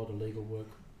obviously a lot of legal work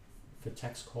for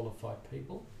tax qualified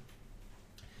people.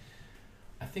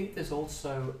 I think there's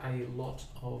also a lot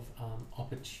of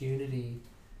opportunity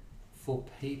for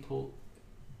people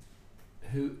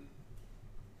who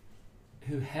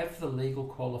have the legal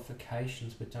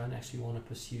qualifications but don't actually want to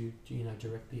pursue,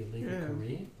 directly a legal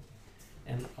career.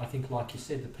 And I think, like you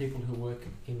said, the people who work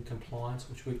in compliance,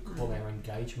 which we call our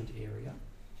engagement area,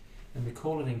 and we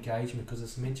call it engagement because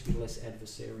it's meant to be less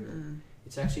adversarial.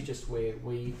 It's actually just where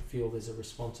we feel there's a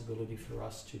responsibility for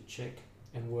us to check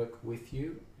and work with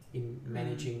you in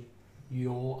managing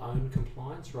your own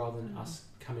compliance rather than us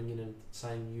coming in and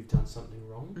saying you've done something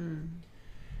wrong.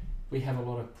 We have a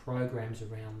lot of programs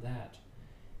around that,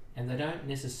 and they don't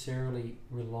necessarily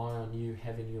rely on you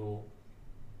having your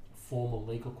formal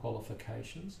legal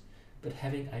qualifications, but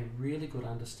having a really good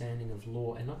understanding of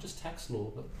law, and not just tax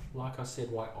law, but like I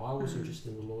said, why I was interested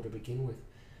in the law to begin with,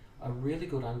 a really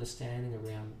good understanding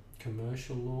around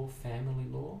commercial law, family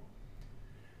law,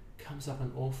 comes up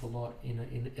an awful lot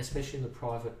especially in the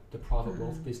private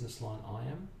wealth business line I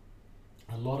am.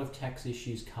 A lot of tax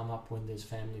issues come up when there's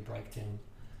family breakdown.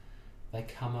 They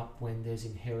come up when there's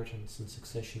inheritance and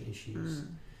succession issues.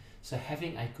 So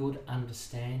having a good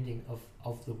understanding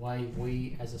of the way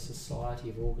we as a society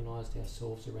have organised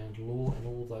ourselves around law and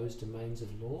all those domains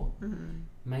of law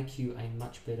make you a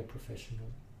much better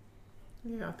professional.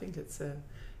 Yeah, I think it's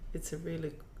a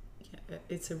really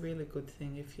good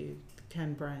thing if you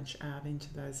can branch out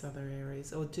into those other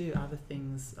areas or do other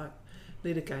things. Like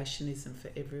litigation isn't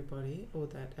for everybody, or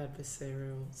that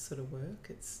adversarial sort of work.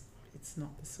 It's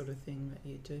not the sort of thing that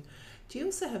you do. Do you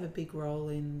also have a big role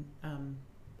in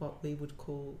what we would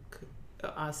call,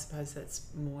 I suppose that's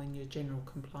more in your general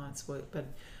compliance work, but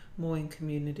more in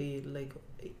community legal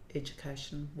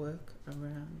education work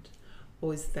around,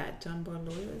 or is that done by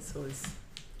lawyers, or is...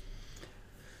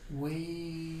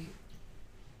 We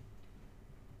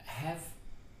have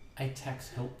a tax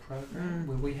help program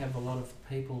where we have a lot of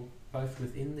people both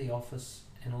within the office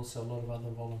and also a lot of other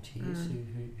volunteers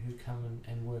who come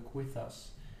and work with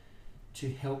us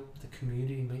to help the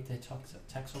community meet their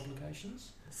tax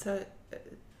obligations. So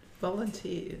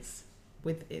volunteers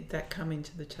with it, that come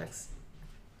into the tax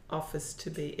office to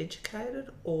be educated,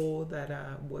 or that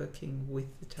are working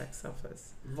with the tax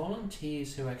office?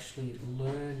 Volunteers who actually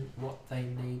learn what they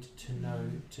need to know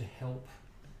to help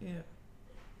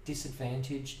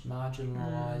disadvantaged,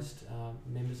 marginalised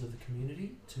members of the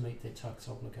community to meet their tax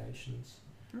obligations.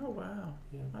 Oh wow!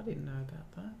 Yeah. I didn't know about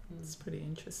that. It's pretty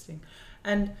interesting.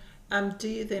 And do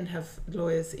you then have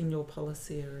lawyers in your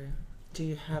policy area? Do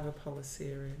you have a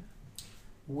policy area?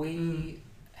 We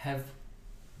have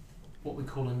what we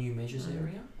call a new measures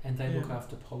area, and they look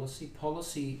after policy.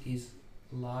 Policy is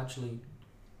largely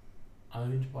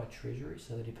owned by Treasury,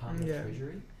 so the Department of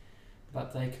Treasury,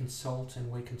 but they consult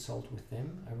and we consult with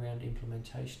them around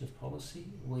implementation of policy.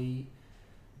 We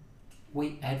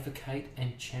advocate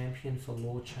and champion for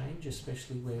law change,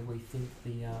 especially where we think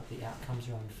the outcomes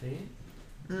are unfair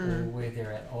or where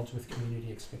they're at odds with community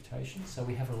expectations. So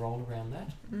we have a role around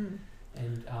that.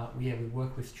 And we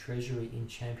work with Treasury in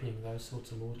championing those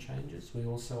sorts of law changes. We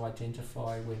also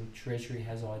identify when Treasury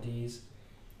has ideas,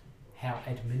 how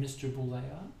administrable they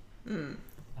are,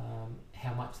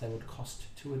 how much they would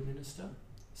cost to administer.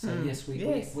 So yes,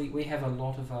 we have a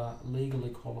lot of legally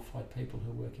qualified people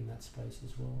who work in that space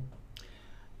as well.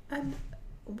 And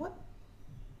what,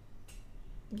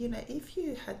 if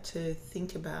you had to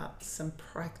think about some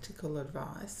practical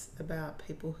advice about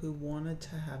people who wanted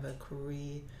to have a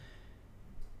career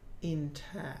in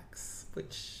tax,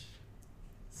 which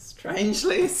strange,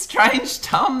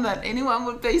 Tom, that anyone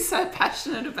would be so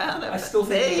passionate about it. I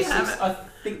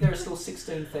think there are still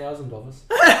 16,000 of us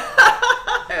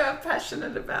who are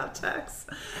passionate about tax,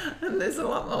 and there's a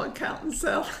lot more accountants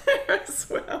out there as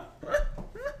well.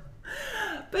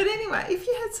 But anyway, if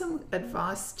you had some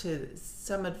advice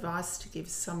to give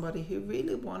somebody who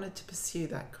really wanted to pursue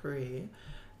that career,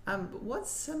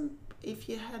 if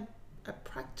you had a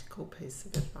practical piece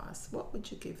of advice, what would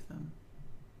you give them?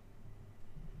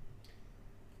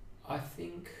 I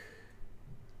think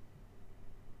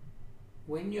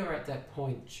when you're at that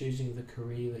point choosing the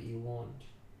career that you want,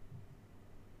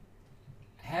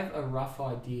 have a rough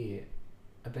idea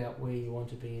about where you want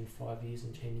to be in 5 years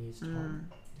and 10 years' time.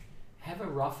 have a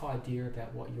rough idea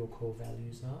about what your core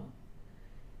values are.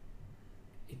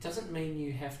 It doesn't mean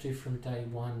you have to from day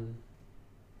one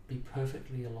be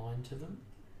perfectly aligned to them.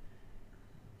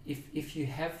 If you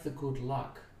have the good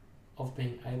luck of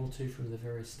being able to from the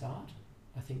very start,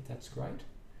 I think that's great.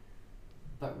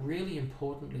 But really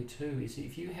importantly too is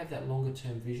if you have that longer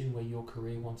term vision where your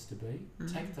career wants to be,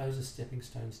 take those as stepping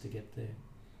stones to get there.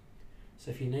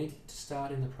 So if you need to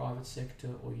start in the private sector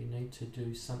or you need to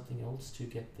do something else to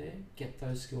get there, get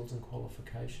those skills and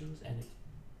qualifications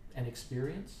and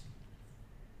experience.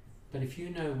 But if you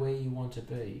know where you want to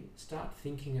be, start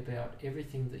thinking about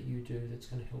everything that you do that's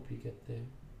going to help you get there.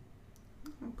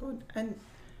 Oh, good. And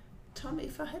Tom,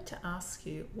 if I had to ask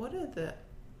you, what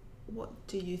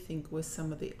do you think were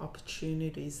some of the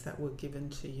opportunities that were given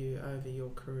to you over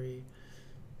your career?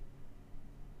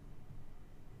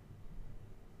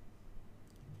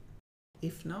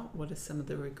 If not, what are some of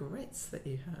the regrets that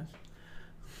you have?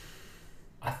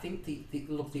 I think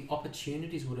the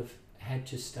opportunities would have had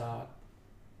to start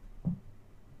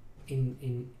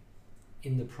in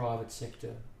the private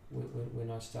sector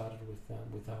when I started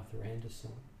with Arthur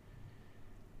Andersen.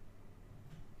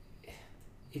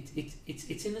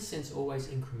 It's in a sense always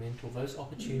incremental. Those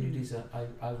opportunities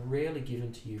are rarely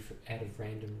given to you out of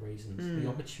random reasons. The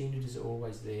opportunities are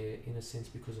always there in a sense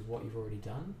because of what you've already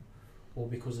done, or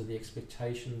because of the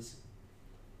expectations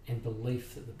and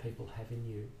belief that the people have in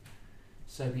you.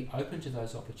 So be open to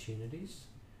those opportunities.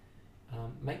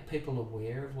 Make people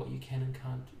aware of what you can and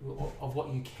can't, of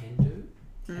what you can do,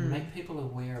 and make people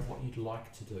aware of what you'd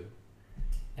like to do.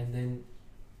 And then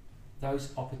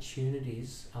those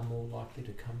opportunities are more likely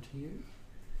to come to you.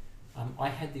 I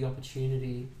had the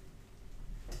opportunity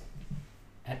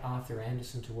at Arthur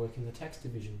Andersen to work in the tax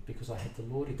division because I had the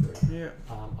law degree. Yeah.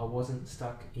 I wasn't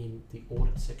stuck in the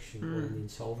audit section or in the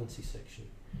insolvency section.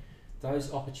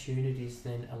 Those opportunities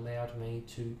then allowed me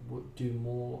to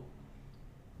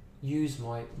use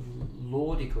my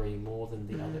law degree more than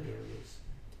the other areas.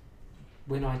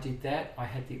 When I did that, I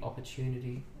had the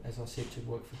opportunity, as I said, to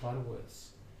work for Butterworths.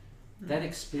 That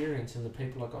experience and the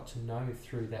people I got to know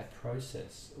through that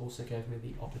process also gave me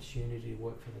the opportunity to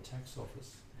work for the tax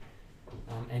office.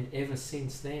 And ever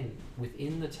since then,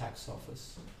 within the tax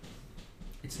office,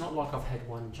 it's not like I've had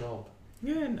one job.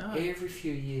 Yeah, no. Every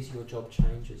few years your job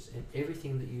changes, and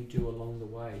everything that you do along the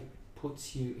way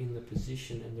puts you in the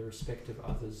position and the respect of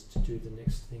others to do the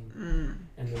next thing.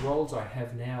 And the roles I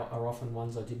have now are often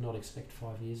ones I did not expect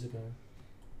 5 years ago.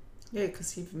 Yeah,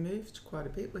 because you've moved quite a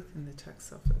bit within the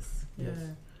tax office. Yes. Yeah.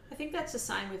 I think that's the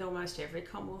same with almost every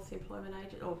Commonwealth employment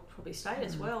agent, or probably state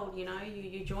as well. You know,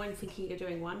 you join thinking you're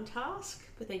doing one task,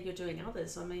 but then you're doing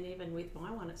others. I mean, even with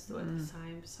my one, it's the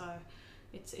same. So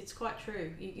it's quite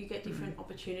true. You get different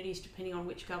opportunities depending on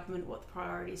which government, what the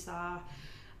priorities are,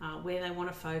 where they want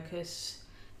to focus,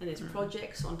 and there's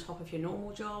projects on top of your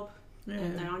normal job. Yeah.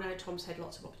 And I know Tom's had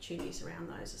lots of opportunities around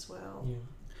those as well. Yeah.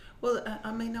 Well,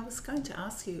 I mean, I was going to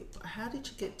ask you, how did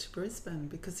you get to Brisbane?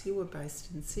 Because you were based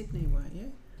in Sydney, weren't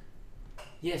you?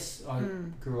 Yes, I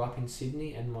grew up in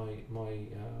Sydney, and my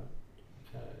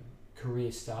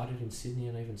career started in Sydney,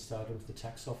 and even started with the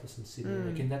tax office in Sydney. And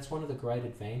again, that's one of the great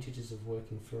advantages of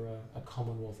working for a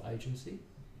Commonwealth agency.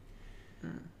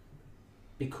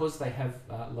 Because they have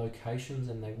locations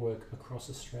and they work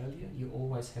across Australia, you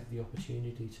always have the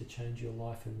opportunity to change your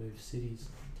life and move cities.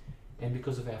 And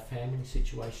because of our family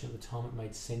situation at the time, it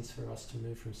made sense for us to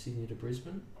move from Sydney to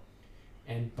Brisbane.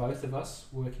 And both of us,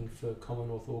 working for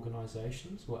Commonwealth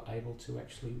organisations, were able to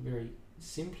actually very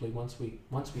simply, once we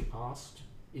asked,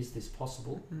 is this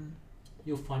possible?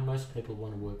 You'll find most people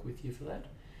want to work with you for that.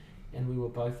 And we were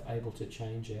both able to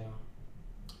change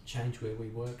where we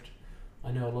worked. I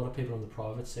know a lot of people in the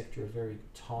private sector are very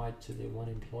tied to their one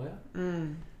employer.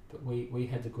 But we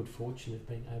had the good fortune of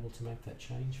being able to make that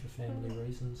change for family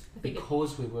reasons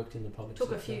because we worked in the public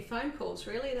sector. Took a few phone calls,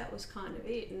 really. That was kind of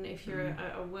it. And if you're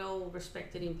a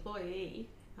well-respected employee,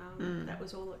 that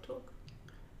was all it took.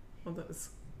 Well, that was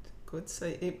good. So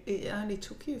it only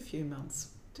took you a few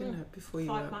months, didn't it, before you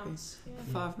 5 were up months. here?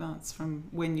 Yeah. 5 months from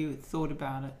when you thought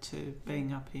about it to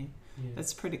being up here. Yeah.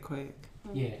 That's pretty quick.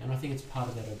 Yeah, and I think it's part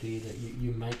of that idea that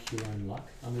you make your own luck.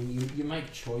 I mean, you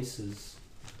make choices,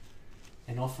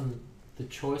 and often the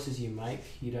choices you make,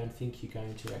 you don't think you're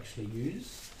going to actually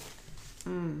use.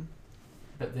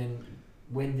 But then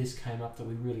when this came up that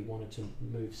we really wanted to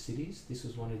move cities, this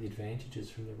was one of the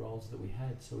advantages from the roles that we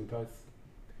had. So we both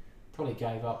probably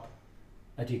gave up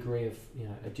a degree of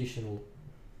additional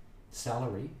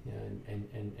salary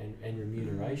and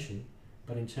remuneration.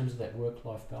 But in terms of that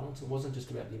work-life balance, it wasn't just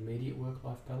about the immediate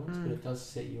work-life balance, but it does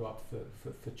set you up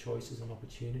for choices and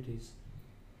opportunities.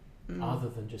 other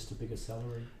than just a bigger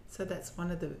salary. So that's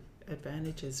one of the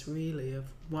advantages really of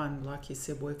one, like you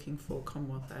said, working for a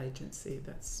Commonwealth agency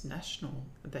that's national,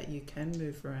 that you can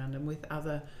move around, and with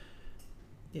other,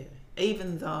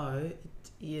 even though,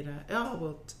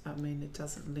 it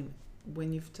doesn't limit.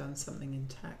 When you've done something in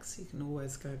tax, you can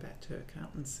always go back to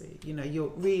accountancy.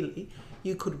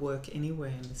 You could work anywhere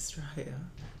in Australia.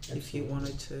 Absolutely. If you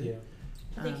wanted to. Yeah.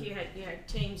 I think you had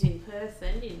teams in Perth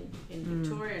and in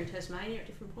Victoria and Tasmania at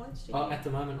different points. At the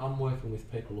moment, I'm working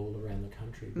with people all around the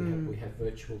country. We have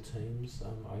virtual teams.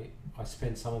 I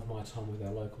spend some of my time with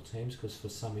our local teams because for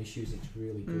some issues it's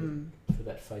really good for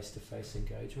that face-to-face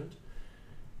engagement.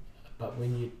 But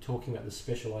when you're talking about the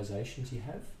specialisations you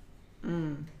have,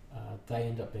 they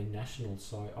end up being national.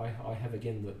 So I have,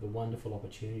 again, the wonderful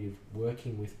opportunity of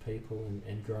working with people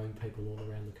and growing people all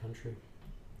around the country.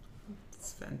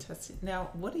 It's fantastic. Now,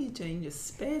 what do you do in your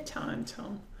spare time,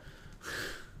 Tom?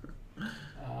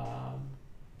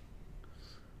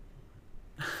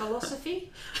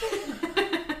 Philosophy?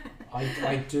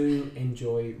 I do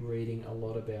enjoy reading a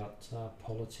lot about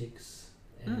politics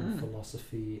and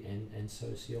philosophy and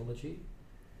sociology.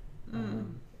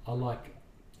 I like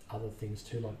other things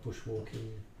too, like bushwalking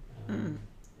and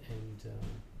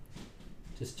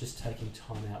just taking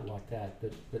time out like that.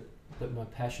 But my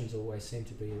passions always seem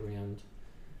to be around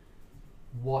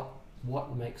what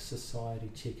makes society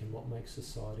tick and what makes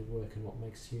society work and what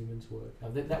makes humans work. Now,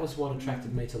 that was what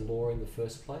attracted me to law in the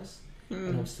first place,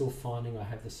 and I'm still finding I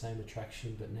have the same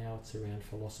attraction, but now it's around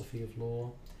philosophy of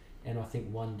law, and I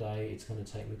think one day it's going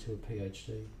to take me to a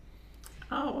PhD.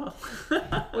 Oh,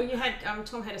 well. Well, you had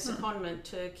Tom had a secondment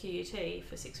to QUT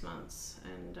for 6 months,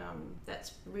 and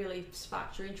that's really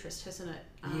sparked your interest, hasn't it?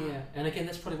 Yeah, and again,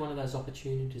 that's probably one of those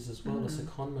opportunities as well. A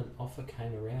secondment offer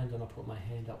came around, and I put my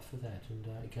hand up for that, and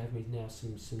it gave me now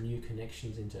some new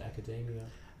connections into academia.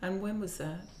 And when was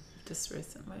that? Just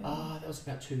recently? That was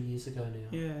about 2 years ago now.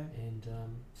 Yeah. And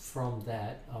from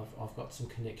that, I've got some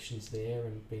connections there,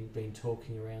 and been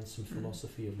talking around some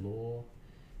philosophy of law.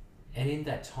 And in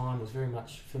that time, it was very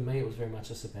much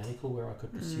a sabbatical where I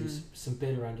could pursue some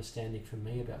better understanding for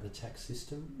me about the tax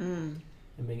system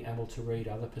and being able to read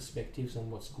other perspectives on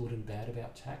what's good and bad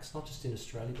about tax, not just in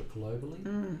Australia but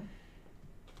globally.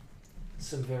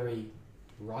 Some very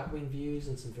right-wing views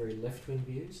and some very left-wing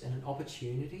views, and an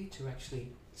opportunity to actually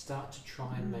start to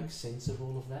try and make sense of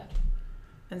all of that.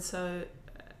 And so,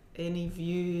 any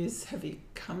views? Have you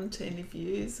come to any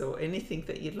views or anything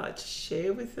that you'd like to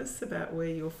share with us about where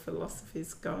your philosophy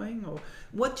is going, or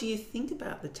what do you think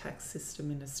about the tax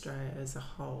system in Australia as a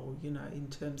whole, in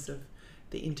terms of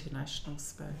the international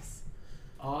space?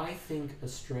 I think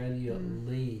Australia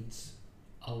leads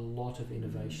a lot of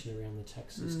innovation around the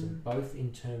tax system, both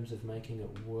in terms of making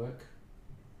it work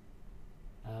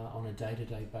on a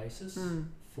day-to-day basis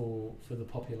for the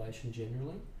population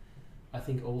generally. I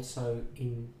think also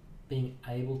in being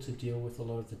able to deal with a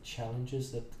lot of the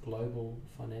challenges that the global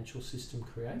financial system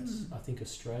creates. I think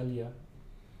Australia,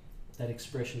 that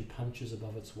expression, punches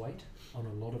above its weight on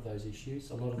a lot of those issues.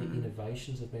 A lot of the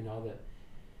innovations have been either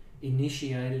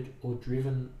initiated or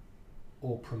driven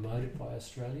or promoted by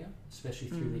Australia, especially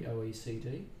through the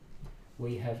OECD.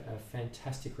 We have a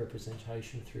fantastic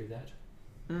representation through that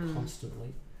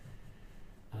constantly.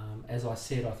 As I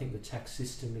said, I think the tax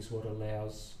system is what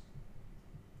allows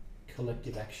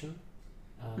collective action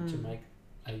to make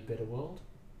a better world.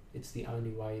 It's the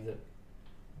only way that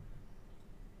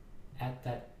at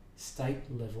that state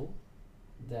level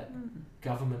that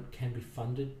government can be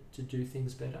funded to do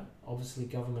things better. Obviously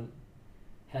government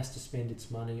has to spend its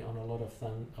money on a lot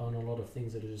of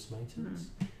things that are just maintenance,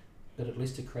 but at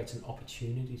least it creates an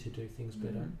opportunity to do things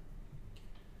better.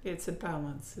 It's a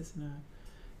balance, isn't it?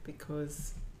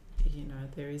 Because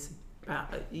there is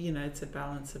it's a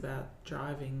balance about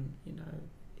driving,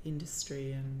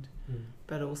 industry and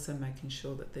but also making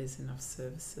sure that there's enough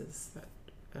services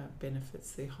that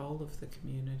benefits the whole of the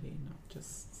community, not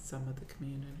just some of the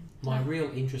community. My real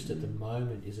interest at the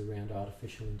moment is around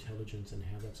artificial intelligence and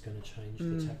how that's going to change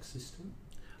the tax system.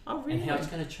 Oh, really? And how it's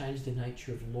going to change the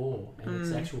nature of law and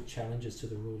its actual challenges to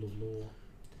the rule of law.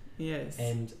 Yes.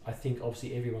 And I think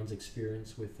obviously everyone's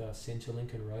experience with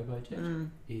Centrelink and Robojet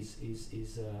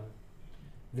is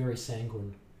very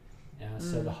sanguine.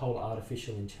 So the whole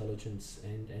artificial intelligence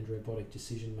and robotic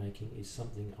decision making is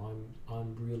something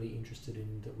I'm really interested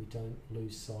in, that we don't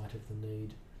lose sight of the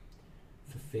need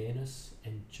for fairness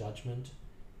and judgment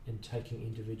and taking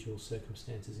individual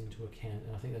circumstances into account.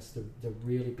 And I think that's the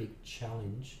really big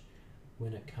challenge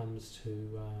when it comes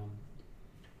to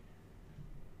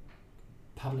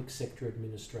public sector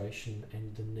administration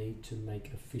and the need to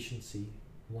make efficiency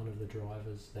one of the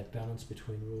drivers, that balance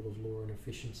between rule of law and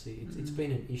efficiency. It's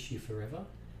been an issue forever,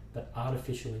 but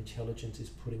artificial intelligence is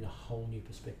putting a whole new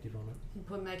perspective on it.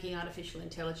 We're making artificial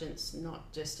intelligence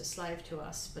not just a slave to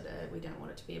us, but we don't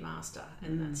want it to be a master,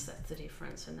 and that's the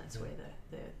difference, and that's where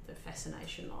the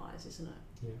fascination lies, isn't it?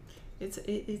 Yeah.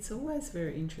 It's always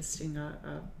very interesting.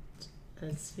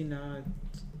 As you know, I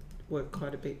work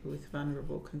quite a bit with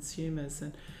vulnerable consumers,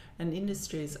 and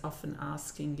industry is often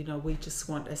asking, we just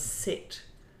want a set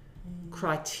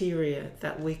criteria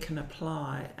that we can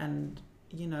apply, and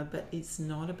but it's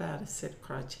not about a set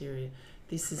criteria.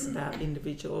 This is about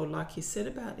individual, or like you said,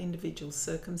 about individual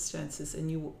circumstances, and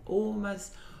you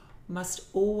must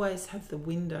always have the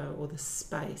window or the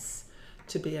space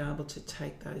to be able to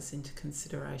take those into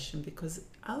consideration, because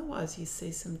otherwise you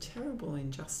see some terrible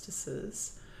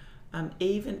injustices,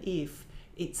 even if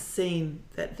it's seen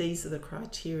that these are the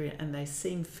criteria and they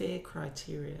seem fair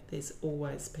criteria, there's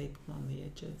always people on the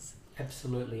edges.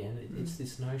 Absolutely, and it's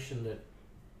this notion that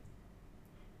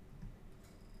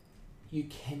you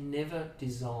can never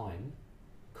design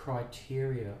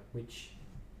criteria which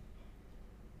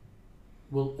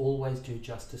will always do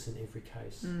justice in every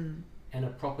case. And a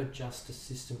proper justice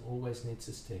system always needs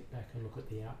to step back and look at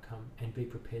the outcome and be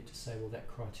prepared to say, well, that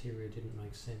criteria didn't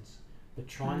make sense. But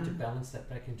trying to balance that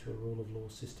back into a rule of law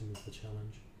system is the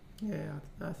challenge. Yeah,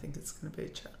 I think it's going to be a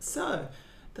challenge. So,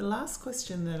 the last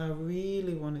question that I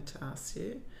really wanted to ask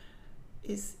you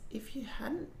is, if you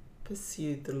hadn't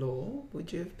pursued the law,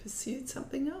 would you have pursued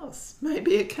something else?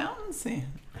 Maybe accountancy?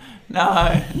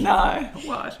 No.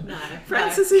 What? No.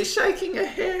 Frances is shaking her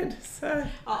head. So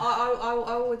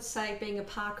I would say being a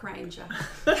park ranger.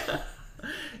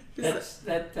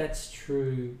 That's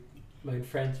true. I mean,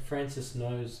 Frances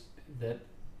knows that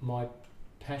my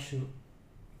passion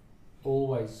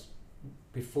always,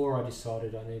 before I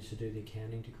decided I needed to do the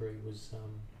accounting degree, was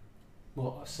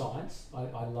science.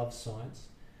 I love science.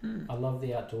 I love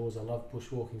the outdoors. I love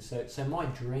bushwalking. So my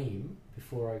dream,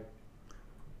 before I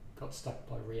got stuck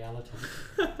by reality,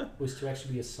 was to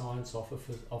actually be a science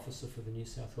officer for the New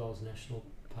South Wales National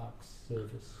Parks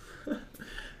Service.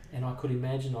 And I could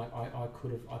imagine I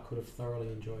could have thoroughly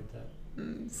enjoyed that.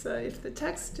 So if the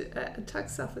tax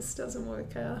office doesn't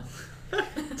work out, I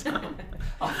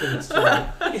think it's too late.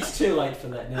 It's too late for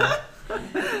that now.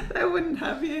 They wouldn't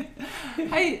have you.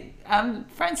 Hey,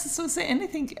 Frances, was there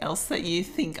anything else that you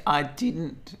think I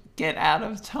didn't get out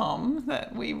of Tom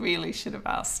that we really should have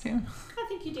asked him? I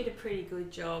think you did a pretty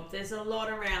good job. There's a lot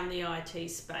around the IT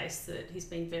space that he's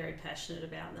been very passionate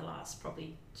about in the last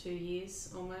probably 2 years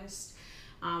almost.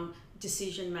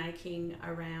 Decision making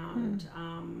around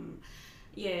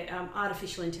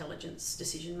artificial intelligence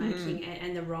decision making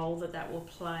and the role that will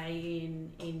play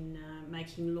in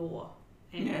making law.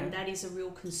 And that is a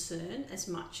real concern, as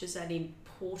much as an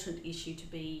important issue to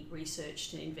be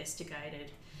researched and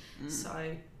investigated.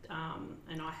 So,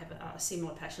 and I have a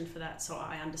similar passion for that, so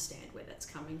I understand where that's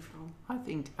coming from. I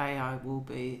think AI will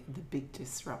be the big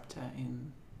disruptor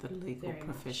in the legal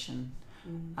profession.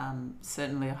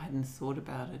 Certainly I hadn't thought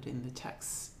about it in the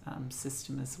tax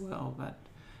system as well, but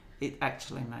it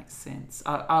actually makes sense.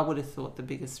 I would have thought the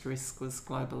biggest risk was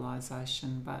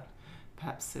globalisation, but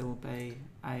perhaps there will be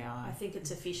AI. I think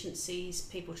it's efficiencies,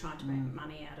 people trying to make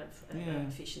money out of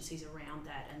efficiencies around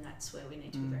that, and that's where we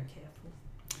need to be very careful.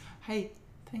 Hey,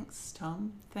 thanks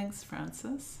Tom. Thanks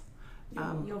Frances.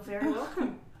 You're very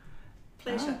welcome.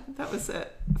 Pleasure. That was a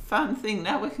fun thing.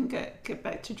 Now we can get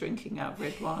back to drinking our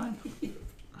red wine.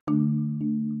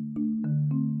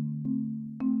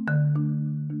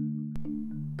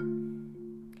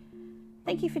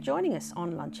 Thank you for joining us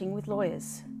on Lunching with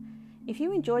Lawyers. If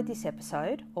you enjoyed this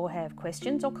episode or have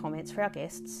questions or comments for our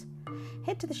guests,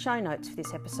 head to the show notes for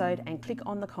this episode and click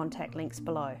on the contact links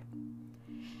below.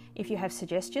 If you have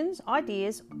suggestions,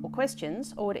 ideas or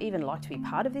questions, or would even like to be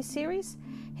part of this series,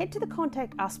 head to the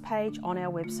Contact Us page on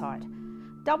our website,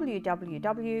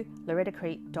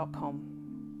 www.lorettacrete.com.